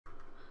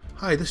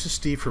Hi, this is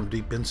Steve from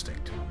Deep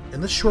Instinct.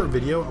 In this short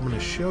video, I'm going to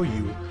show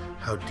you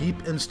how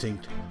Deep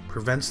Instinct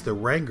prevents the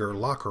Ragnar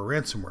Locker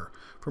Ransomware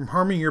from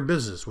harming your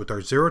business with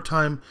our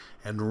zero-time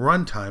and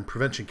runtime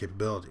prevention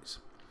capabilities.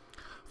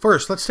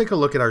 First, let's take a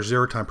look at our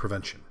zero-time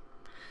prevention.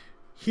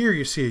 Here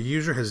you see a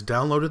user has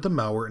downloaded the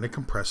malware in a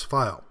compressed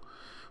file.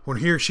 When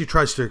he or she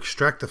tries to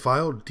extract the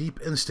file, Deep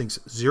Instinct's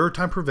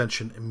zero-time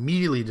prevention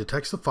immediately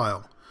detects the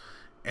file,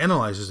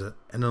 analyzes it,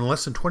 and in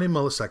less than 20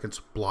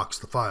 milliseconds blocks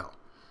the file.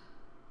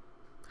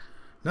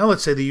 Now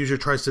let's say the user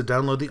tries to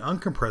download the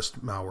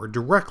uncompressed malware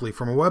directly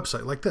from a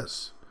website like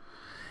this.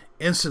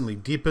 Instantly,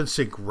 Deep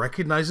Instinct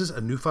recognizes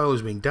a new file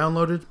is being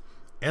downloaded,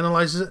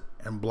 analyzes it,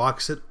 and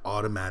blocks it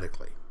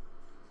automatically.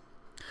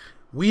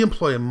 We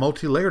employ a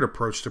multi-layered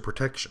approach to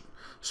protection.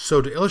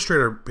 So to illustrate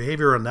our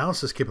behavioral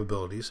analysis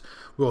capabilities,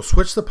 we will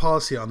switch the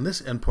policy on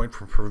this endpoint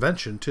from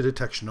prevention to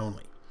detection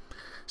only.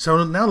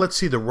 So now let's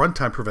see the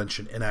runtime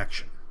prevention in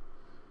action.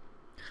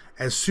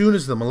 As soon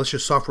as the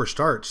malicious software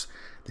starts,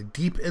 the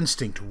Deep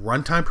Instinct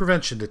runtime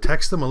prevention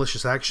detects the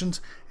malicious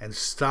actions and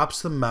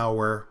stops the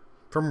malware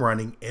from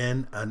running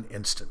in an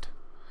instant.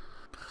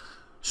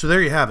 So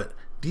there you have it.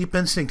 Deep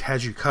Instinct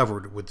has you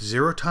covered with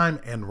zero-time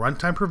and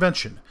runtime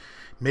prevention,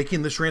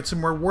 making this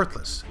ransomware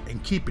worthless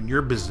and keeping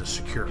your business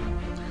secure.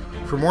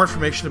 For more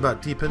information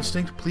about Deep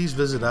Instinct, please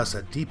visit us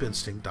at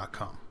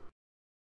deepinstinct.com.